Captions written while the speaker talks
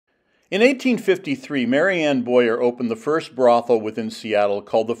In 1853, Mary Ann Boyer opened the first brothel within Seattle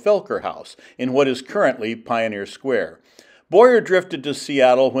called the Felker House in what is currently Pioneer Square. Boyer drifted to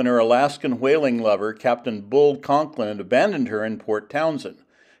Seattle when her Alaskan whaling lover, Captain Bull Conklin, abandoned her in Port Townsend.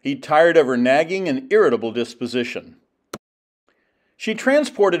 He tired of her nagging and irritable disposition. She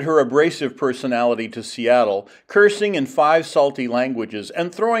transported her abrasive personality to Seattle, cursing in 5 salty languages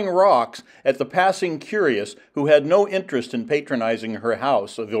and throwing rocks at the passing curious who had no interest in patronizing her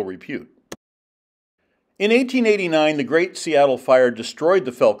house of ill repute. In 1889, the Great Seattle Fire destroyed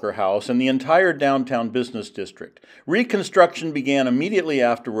the Felker House and the entire downtown business district. Reconstruction began immediately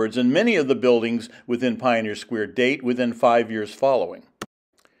afterwards, and many of the buildings within Pioneer Square date within 5 years following.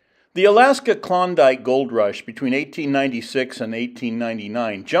 The Alaska Klondike Gold Rush between 1896 and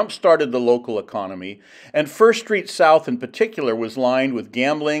 1899 jump-started the local economy, and First Street South in particular was lined with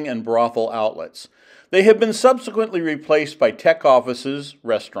gambling and brothel outlets. They have been subsequently replaced by tech offices,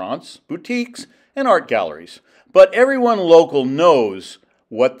 restaurants, boutiques, and art galleries. But everyone local knows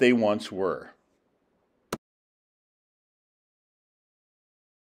what they once were.